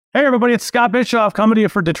Hey, everybody, it's Scott Bischoff coming to you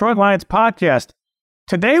for Detroit Lions Podcast.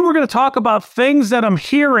 Today, we're going to talk about things that I'm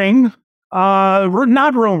hearing,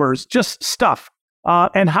 not rumors, just stuff,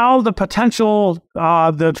 and how the potential,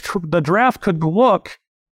 the draft could look,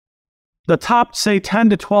 the top, say, 10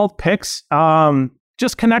 to 12 picks,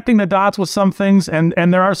 just connecting the dots with some things, and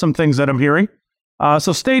there are some things that I'm hearing.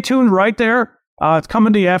 So stay tuned right there. It's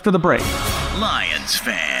coming to you after the break. Lions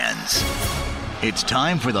fans, it's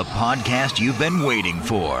time for the podcast you've been waiting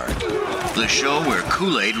for. The show where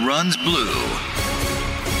Kool-Aid runs blue,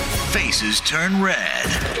 faces turn red,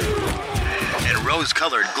 and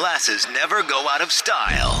rose-colored glasses never go out of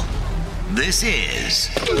style. This is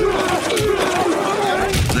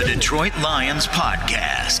the Detroit Lions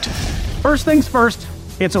Podcast. First things first,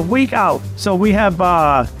 it's a week out, so we have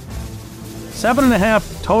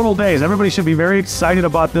 7.5 total days. Everybody should be very excited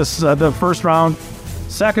about this, the first round,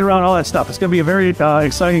 second round, all that stuff. It's going to be a very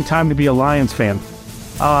exciting time to be a Lions fan.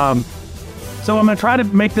 So I'm going to try to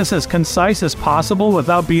make this as concise as possible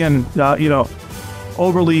without being,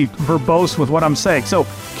 overly verbose with what I'm saying. So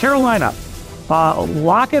Carolina,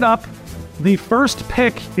 lock it up. The first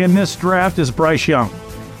pick in this draft is Bryce Young.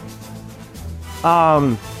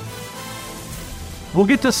 We'll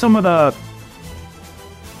get to some of the,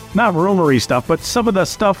 not rumory stuff, but some of the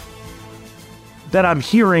stuff that I'm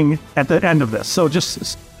hearing at the end of this. So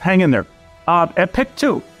just hang in there. At pick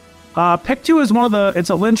 2. Pick 2 is it's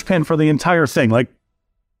a linchpin for the entire thing. Like,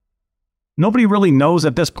 nobody really knows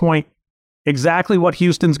at this point exactly what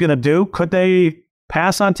Houston's going to do. Could they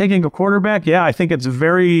pass on taking a quarterback? Yeah, I think it's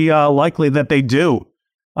very likely that they do.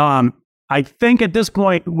 I think at this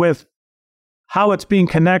point, with how it's being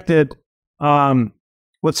connected,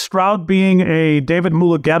 with Stroud being a David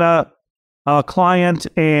Mulugheta client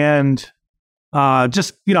and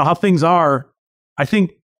just, how things are, I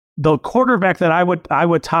think the quarterback that I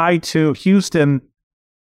would tie to Houston,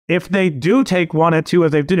 if they do take 1 at 2,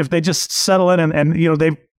 if they just settle in and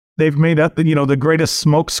they've made up the greatest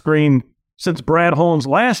smokescreen since Brad Holmes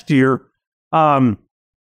last year, I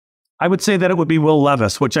would say that it would be Will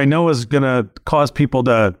Levis, which I know is going to cause people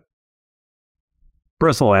to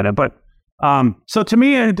bristle at it. But so to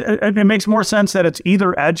me, it makes more sense that it's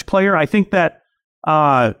either edge player. I think that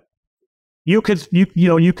you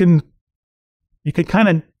can kind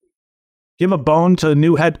of give a bone to the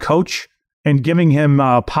new head coach and giving him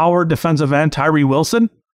power defensive end Tyree Wilson.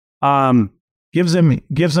 Gives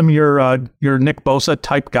him your Nick Bosa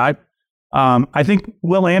type guy. I think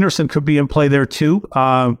Will Anderson could be in play there too.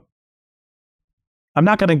 I'm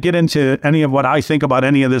not going to get into any of what I think about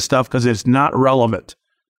any of this stuff because it's not relevant.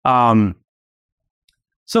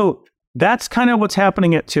 So that's kind of what's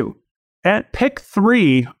happening at 2. At pick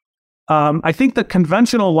 3, I think the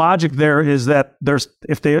conventional logic there is that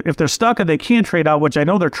if they're stuck and they can't trade out, which I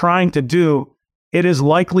know they're trying to do, it is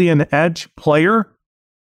likely an edge player.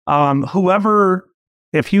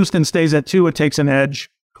 If Houston stays at 2, it takes an edge.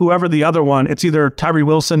 Whoever the other one, it's either Tyree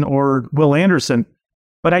Wilson or Will Anderson.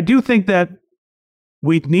 But I do think that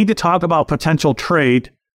we need to talk about potential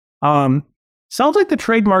trade. Sounds like the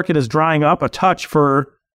trade market is drying up a touch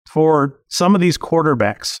for some of these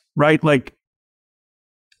quarterbacks, right? Like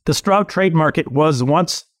the Stroud trade market was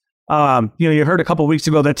once, you heard a couple of weeks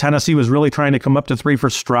ago that Tennessee was really trying to come up to 3 for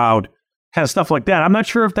Stroud, kind of stuff like that. I'm not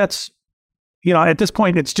sure if that's, at this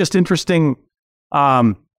point, it's just interesting.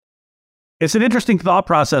 It's an interesting thought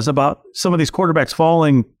process about some of these quarterbacks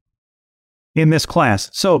falling in this class.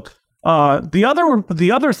 So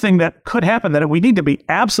the other thing that could happen that we need to be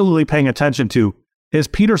absolutely paying attention to is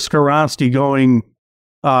Peter Skoronski going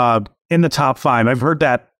in the top 5. I've heard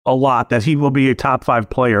that a lot, that he will be a top 5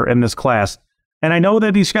 player in this class. And I know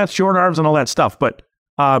that he's got short arms and all that stuff, but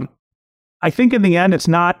I think in the end, it's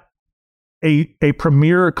not a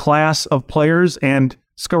premier class of players, and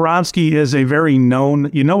Skoronski is a very known,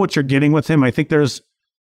 what you're getting with him. I think there's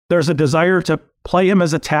a desire to play him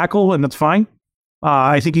as a tackle, and that's fine.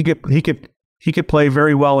 I think he could play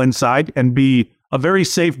very well inside and be a very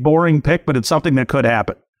safe, boring pick, but it's something that could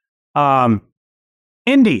happen.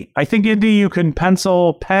 Indy, I think Indy, you can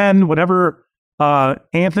pencil, pen, whatever,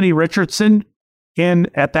 Anthony Richardson in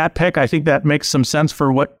at that pick. I think that makes some sense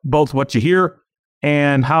for what you hear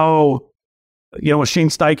and how, with Shane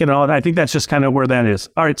Steichen and all that. I think that's just kind of where that is.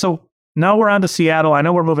 All right, so now we're on to Seattle. I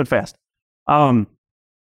know we're moving fast.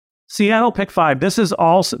 Seattle pick 5. This is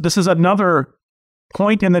another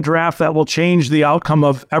point in the draft that will change the outcome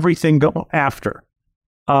of everything go after.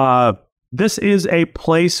 This is a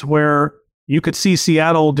place where you could see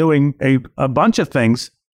Seattle doing a bunch of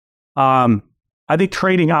things. I think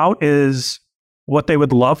trading out is what they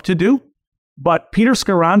would love to do. But Peter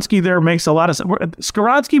Skoronski there makes a lot of sense.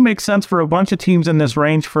 Skoronski makes sense for a bunch of teams in this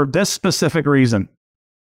range for this specific reason.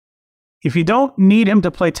 If you don't need him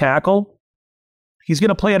to play tackle, he's going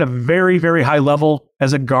to play at a very, very high level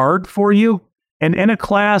as a guard for you. And in a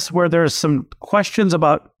class where there's some questions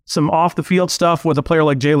about some off-the-field stuff with a player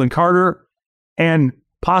like Jalen Carter and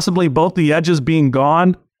possibly both the edges being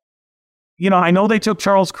gone, I know they took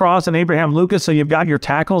Charles Cross and Abraham Lucas, so you've got your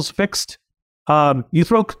tackles fixed. You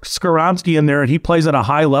throw Skoronski in there and he plays at a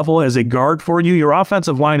high level as a guard for you. Your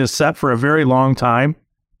offensive line is set for a very long time.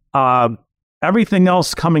 Everything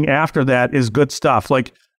else coming after that is good stuff.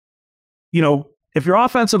 Like, if your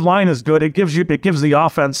offensive line is good, it gives the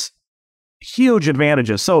offense huge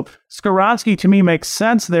advantages. So Skoronski to me makes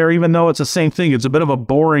sense there, even though it's the same thing. It's a bit of a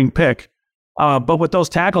boring pick. But with those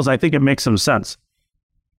tackles, I think it makes some sense.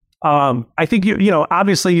 I think,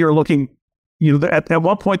 obviously you're looking, at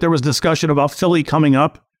one point there was discussion about Philly coming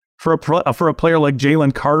up for a player like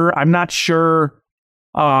Jalen Carter. I'm not sure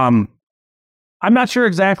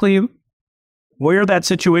exactly where that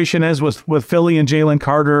situation is with Philly and Jalen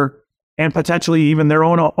Carter and potentially even their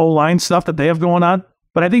own O-line stuff that they have going on.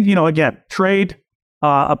 But I think, again, trade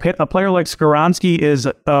a player like Skoronski is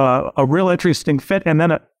a real interesting fit. And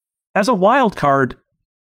then as a wild card,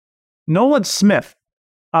 Nolan Smith,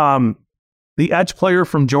 the edge player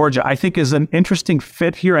from Georgia, I think is an interesting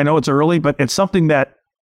fit here. I know it's early, but it's something that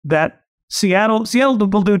Seattle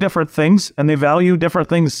will do different things, and they value different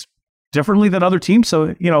things differently than other teams.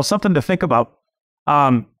 So, something to think about.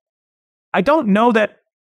 I don't know that,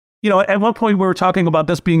 at one point we were talking about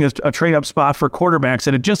this being a trade-up spot for quarterbacks,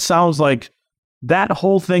 and it just sounds like that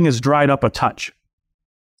whole thing is dried up a touch.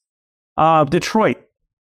 Detroit,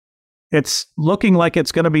 it's looking like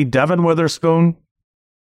it's going to be Devin Witherspoon.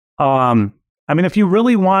 If you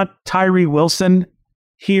really want Tyree Wilson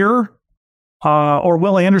here, or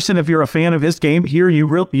Will Anderson, if you're a fan of his game here,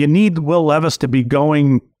 you need Will Levis to be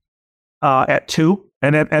going at 2,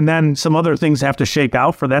 and then some other things have to shake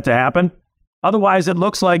out for that to happen. Otherwise, it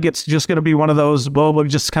looks like it's just going to be one of those, well, we've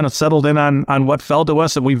just kind of settled in on what fell to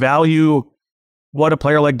us, and we value what a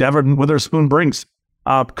player like Devin Witherspoon brings.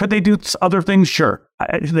 Could they do other things? Sure,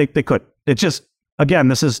 they could. It's just, again,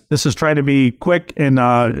 this is trying to be quick and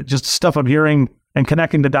just stuff I'm hearing and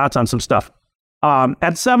connecting the dots on some stuff.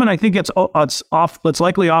 At 7, I think it's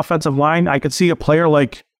likely offensive line. I could see a player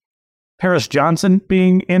like Paris Johnson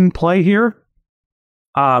being in play here.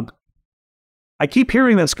 I keep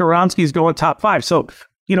hearing that Skoronski's going top 5. So,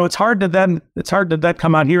 it's hard to then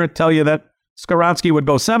come out here and tell you that Skoronski would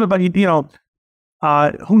go 7, but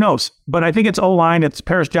who knows? But I think it's O-line, it's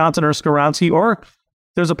Paris Johnson or Skoronski, or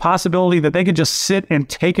there's a possibility that they could just sit and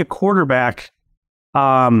take a quarterback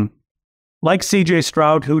like CJ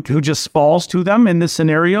Stroud, who just falls to them in this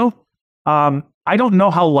scenario. I don't know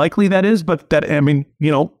how likely that is, but we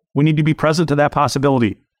need to be present to that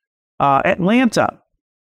possibility.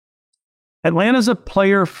 Atlanta's a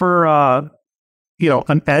player for, an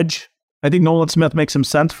edge. I think Nolan Smith makes some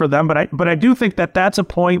sense for them, but I do think that that's a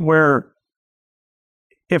point where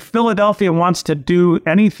if Philadelphia wants to do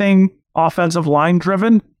anything offensive line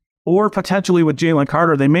driven, or potentially with Jalen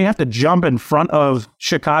Carter, they may have to jump in front of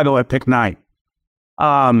Chicago at pick 9.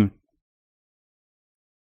 So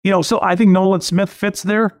I think Nolan Smith fits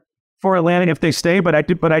there for Atlanta if they stay, but I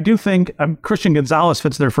do think Christian Gonzalez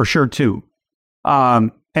fits there for sure too.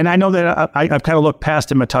 And I know that I've kind of looked past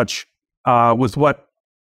him a touch with what,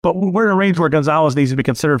 but we're in a range where Gonzalez needs to be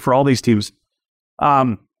considered for all these teams.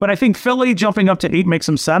 But I think Philly jumping up to 8 makes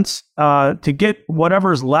some sense to get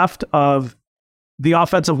whatever's left of the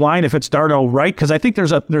offensive line if it's Darnell Wright, because I think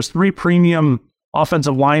there's 3 premium-ish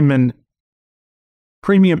offensive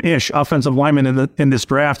linemen in this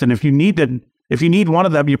draft, and if you need one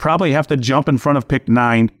of them, you probably have to jump in front of pick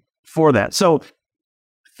 9 for that. So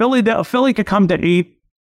Philly could come to 8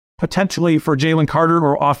 potentially for Jalen Carter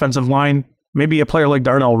or offensive line, maybe a player like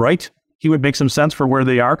Darnell Wright. He would make some sense for where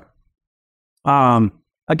they are.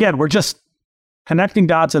 Again, we're just connecting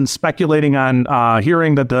dots and speculating on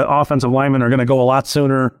hearing that the offensive linemen are going to go a lot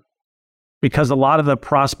sooner because a lot of the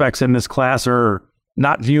prospects in this class are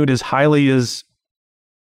not viewed as highly as,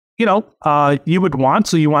 you would want.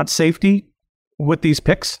 So you want safety with these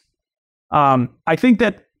picks. I think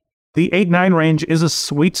that the 8-9 range is a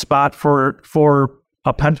sweet spot for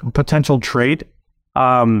a potential trade.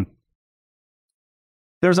 There's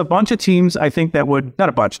a bunch of teams I think that would, not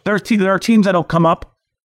a bunch, there are teams that'll come up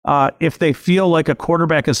if they feel like a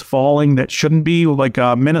quarterback is falling that shouldn't be, like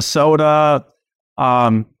Minnesota.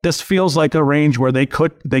 This feels like a range where they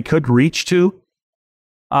could reach to.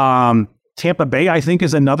 Tampa Bay, I think,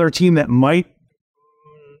 is another team that might,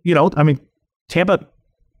 Tampa,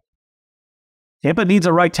 Tampa needs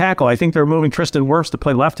a right tackle. I think they're moving Tristan Wirfs to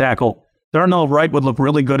play left tackle. Darnell Wright would look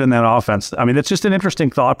really good in that offense. I mean, it's just an interesting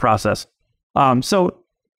thought process. So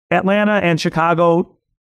Atlanta and Chicago,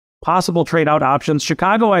 possible trade out options.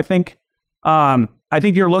 Chicago, I think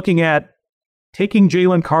you're looking at taking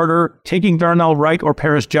Jalen Carter, taking Darnell Wright or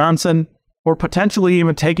Paris Johnson, or potentially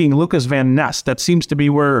even taking Lucas Van Ness. That seems to be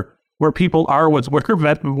where people are,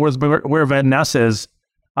 where Van Ness is.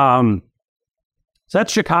 So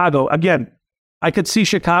that's Chicago. Again, I could see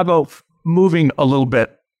Chicago moving a little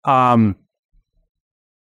bit.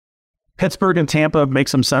 Pittsburgh and Tampa make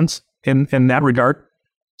some sense in that regard.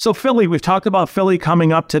 So Philly, we've talked about Philly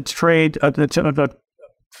coming up to trade,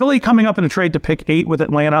 Philly coming up in a trade to pick 8 with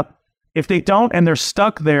Atlanta. If they don't and they're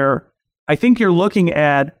stuck there, I think you're looking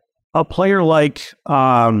at a player like,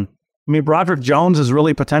 Broderick Jones is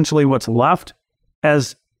really potentially what's left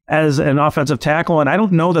as an offensive tackle, and I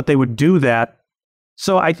don't know that they would do that.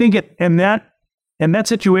 So I think in that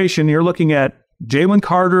situation, you're looking at Jalen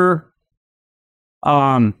Carter,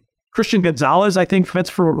 Christian Gonzalez, I think fits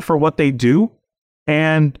for what they do,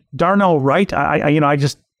 and Darnell Wright. I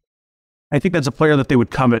think that's a player that they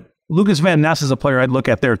would covet. Lucas Van Ness is a player I'd look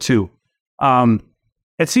at there too.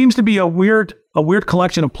 It seems to be a weird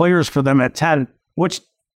collection of players for them at 10, which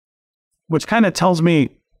kind of tells me,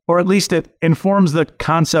 or at least it informs the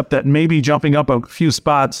concept that maybe jumping up a few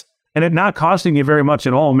spots and it not costing you very much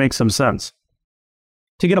at all makes some sense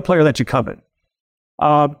to get a player that you covet.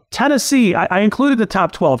 Tennessee, I included the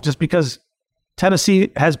top 12 just because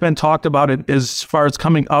Tennessee has been talked about it as far as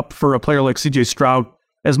coming up for a player like CJ Stroud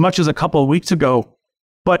as much as a couple of weeks ago.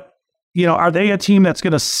 But, are they a team that's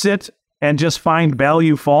going to sit and just find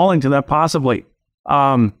value falling to them? Possibly.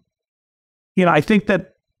 I think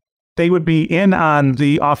that they would be in on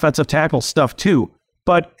the offensive tackle stuff too,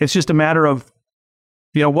 but it's just a matter of,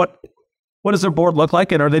 what does their board look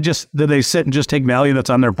like? And do they sit and just take value that's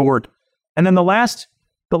on their board? And then the last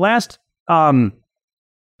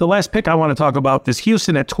pick I want to talk about is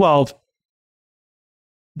Houston at 12.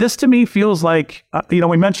 This to me feels like,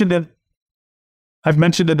 we mentioned it. I've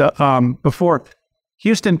mentioned it before.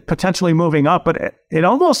 Houston potentially moving up, but they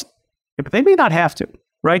may not have to,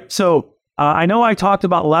 right? So I know I talked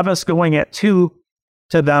about Levis going at 2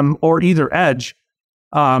 to them or either edge.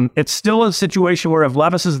 It's still a situation where if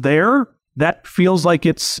Levis is there, that feels like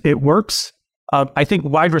it works. I think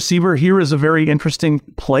wide receiver here is a very interesting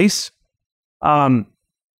place. The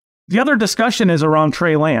other discussion is around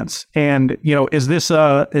Trey Lance, and is this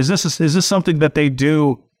something that they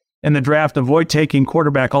do in the draft, avoid taking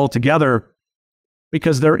quarterback altogether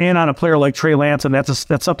because they're in on a player like Trey Lance, and that's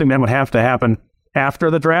something that would have to happen after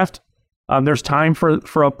the draft. There's time for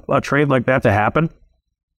a trade like that to happen.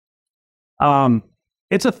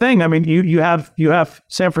 It's a thing. I mean, you have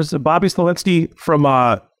San Francisco, Bobby Slowinski from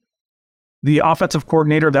the offensive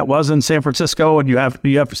coordinator that was in San Francisco, and you have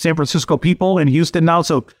San Francisco people in Houston now.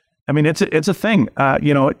 So I mean, it's a thing.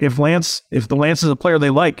 If the Lance is a player they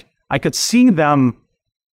like, I could see them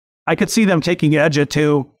taking edge at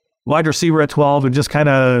 2, wide receiver at 12, and just kind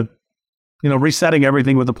of resetting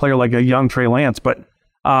everything with a player like a young Trey Lance. But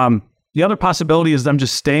the other possibility is them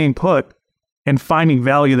just staying put and finding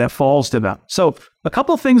value that falls to them. So a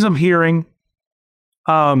couple of things I'm hearing.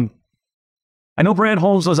 I know Brad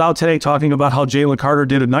Holmes was out today talking about how Jalen Carter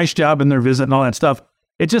did a nice job in their visit and all that stuff.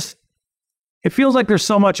 It feels like there's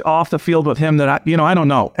so much off the field with him that I don't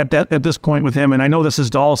know at this point with him. And I know this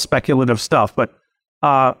is all speculative stuff, but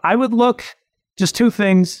I would look just 2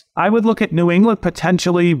 things. I would look at New England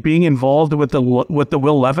potentially being involved with the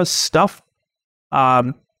Will Levis stuff.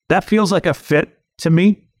 That feels like a fit to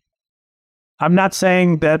me. I'm not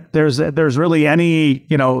saying that there's really any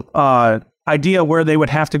idea where they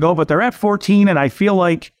would have to go, but they're at 14, and I feel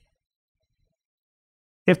like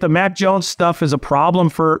if the Mac Jones stuff is a problem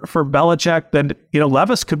for Belichick, then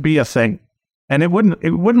Levis could be a thing, and it wouldn't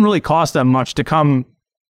really cost them much to come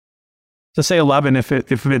to say 11 if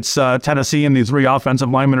it's Tennessee and these 3 offensive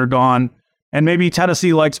linemen are gone, and maybe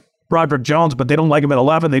Tennessee likes Broderick Jones, but they don't like him at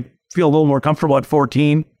 11. They feel a little more comfortable at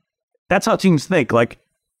 14. That's how teams think. Like,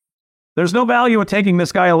 there's no value in taking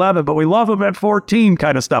this guy 11, but we love him at 14,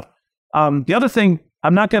 kind of stuff. The other thing,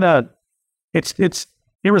 I'm not gonna. It's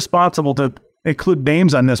irresponsible to include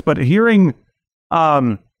names on this, but hearing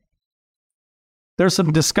there's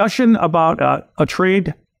some discussion about a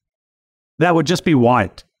trade that would just be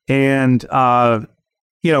wide, and trying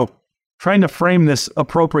to frame this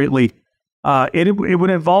appropriately, it would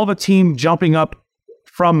involve a team jumping up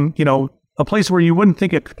from a place where you wouldn't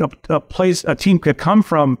think a team could come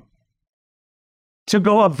from to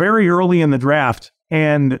go up very early in the draft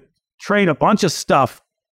and trade a bunch of stuff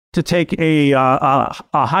to take a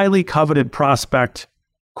highly coveted prospect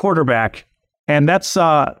quarterback, and that's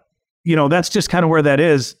that's just kind of where that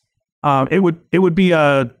is. It would be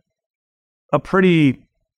a pretty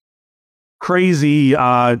crazy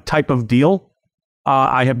type of deal.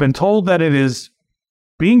 I have been told that it is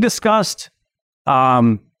being discussed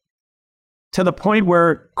to the point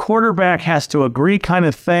where quarterback has to agree, kind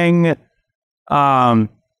of thing.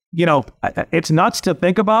 It's nuts to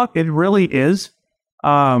think about. It really is.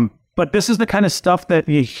 But this is the kind of stuff that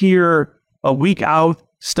you hear a week out,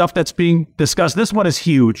 stuff that's being discussed. This one is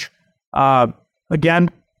huge. Again,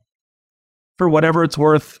 for whatever it's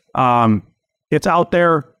worth, it's out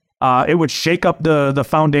there. It would shake up the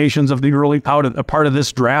foundations of the early part of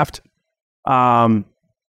this draft.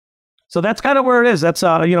 So that's kind of where it is. That's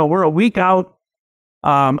we're a week out.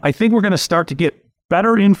 I think we're going to start to get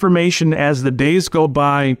better information as the days go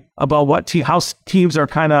by about how teams are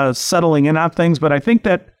kind of settling in on things. But I think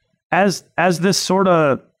that as this sort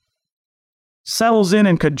of settles in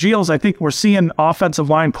and congeals, I think we're seeing offensive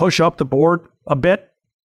line push up the board a bit.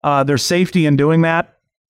 There's safety in doing that.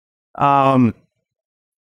 I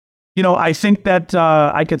think that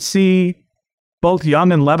I could see both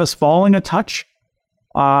Young and Levis falling a touch.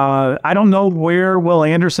 I don't know where Will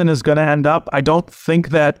Anderson is going to end up. I don't think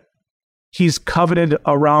that he's coveted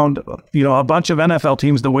around, a bunch of NFL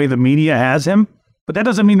teams the way the media has him. But that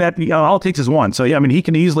doesn't mean that all it takes is one. So, he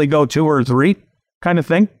can easily go 2 or 3 kind of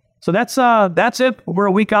thing. So that's it. We're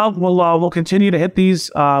a week out. We'll continue to hit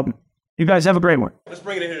these. You guys have a great one. Let's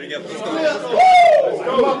bring it in here together. Let's go. Let's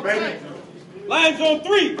go, baby. Lions on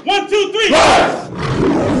 3. 1, 2, 3.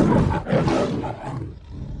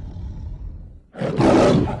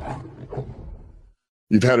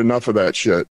 You've had enough of that shit.